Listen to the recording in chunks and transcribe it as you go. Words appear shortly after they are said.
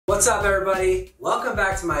What's up everybody? Welcome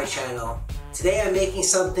back to my channel. Today I'm making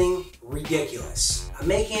something ridiculous. I'm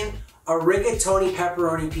making a rigatoni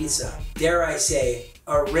pepperoni pizza. Dare I say,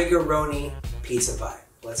 a rigaroni pizza pie.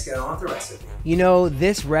 Let's get on with the recipe. You know,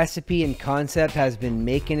 this recipe and concept has been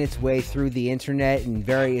making its way through the internet and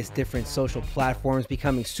various different social platforms,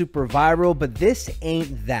 becoming super viral, but this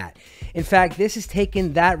ain't that. In fact, this has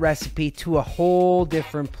taken that recipe to a whole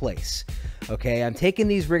different place. Okay, I'm taking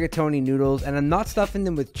these rigatoni noodles and I'm not stuffing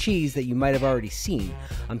them with cheese that you might have already seen.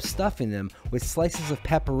 I'm stuffing them with slices of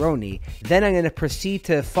pepperoni. Then I'm going to proceed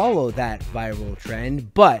to follow that viral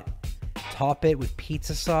trend, but top it with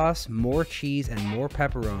pizza sauce, more cheese, and more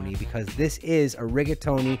pepperoni because this is a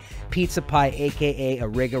rigatoni pizza pie, aka a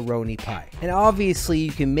rigaroni pie. And obviously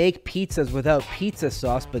you can make pizzas without pizza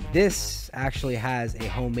sauce, but this actually has a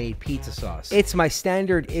homemade pizza sauce. It's my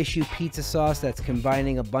standard issue pizza sauce that's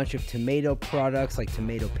combining a bunch of tomato products like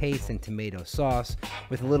tomato paste and tomato sauce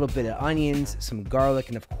with a little bit of onions, some garlic,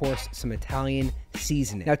 and of course some Italian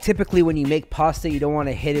seasoning. Now typically when you make pasta, you don't want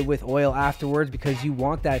to hit it with oil afterwards because you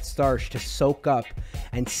want that starch to soak up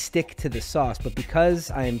and stick to the sauce. But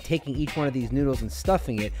because I am taking each one of these noodles and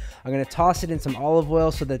stuffing it, I'm going to toss it in some olive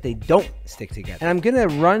oil so that they don't stick together. And I'm going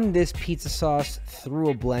to run this pizza sauce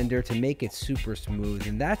through a blender to make it super smooth.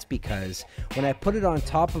 And that's because when I put it on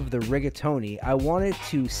top of the rigatoni, I want it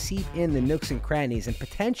to seep in the nooks and crannies and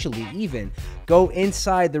potentially even go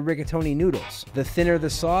inside the rigatoni noodles. The thinner the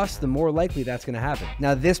sauce, the more likely that's going to happen.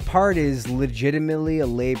 Now this part is legitimately a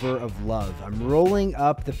labor of love. I'm rolling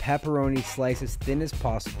up the pepperoni slice as thin as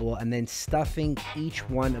possible and then stuffing each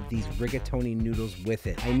one of these rigatoni noodles with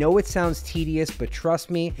it. I know it sounds tedious, but trust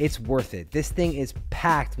me, it's worth it. This thing is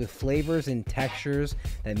packed with flavors and textures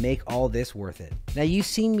that make all this worth it. Now you've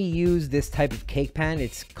seen me use this type of cake pan.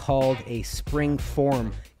 It's called a spring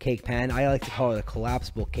form cake pan. I like to call it a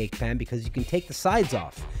collapsible cake pan because you can take the sides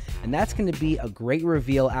off. And that's going to be a great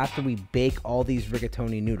reveal after we bake all these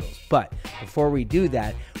rigatoni noodles. But before we do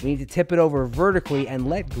that, we need to tip it over vertically and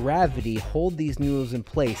let gravity hold these noodles in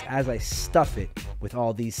place as I stuff it with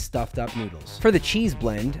all these stuffed up noodles. For the cheese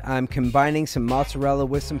blend, I'm combining some mozzarella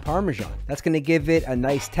with some Parmesan. That's going to give it a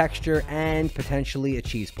nice texture and potentially a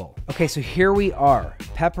cheese pull. Okay, so here we are.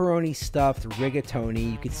 Pepperoni stuffed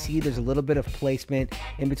rigatoni. You can see there's a little bit of placement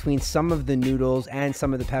in between some of the noodles and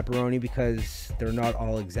some of the pepperoni because they're not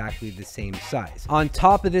all exactly the same size. On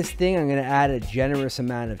top of this thing, I'm going to add a generous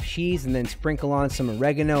amount of cheese and then sprinkle on some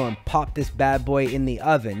oregano and pop this bad boy in the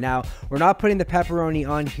oven. Now, we're not putting the pepperoni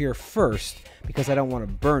on here first because I don't want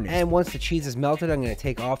to burn it. And once the cheese is melted, I'm going to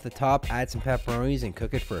take off the top, add some pepperonis, and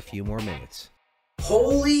cook it for a few more minutes.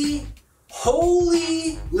 Holy,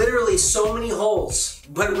 literally so many holes,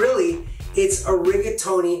 but really, it's a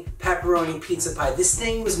rigatoni pepperoni pizza pie. This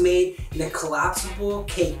thing was made in a collapsible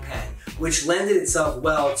cake pan, which lended itself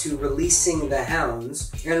well to releasing the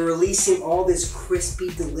hounds and releasing all this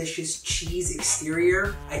crispy, delicious cheese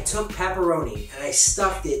exterior. I took pepperoni and I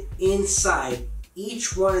stuffed it inside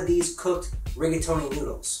each one of these cooked rigatoni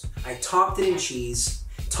noodles. I topped it in cheese,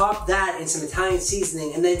 topped that in some Italian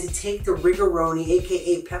seasoning, and then to take the rigaroni,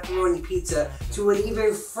 aka pepperoni pizza, to an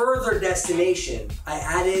even further destination, I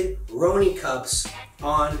added Roni cups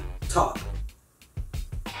on top.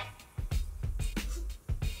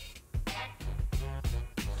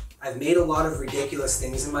 I've made a lot of ridiculous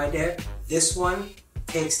things in my day. This one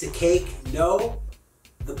takes the cake, no,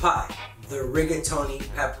 the pie. The rigatoni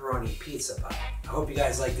pepperoni pizza pie. I hope you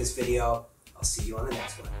guys like this video. I'll see you on the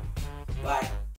next one. Bye.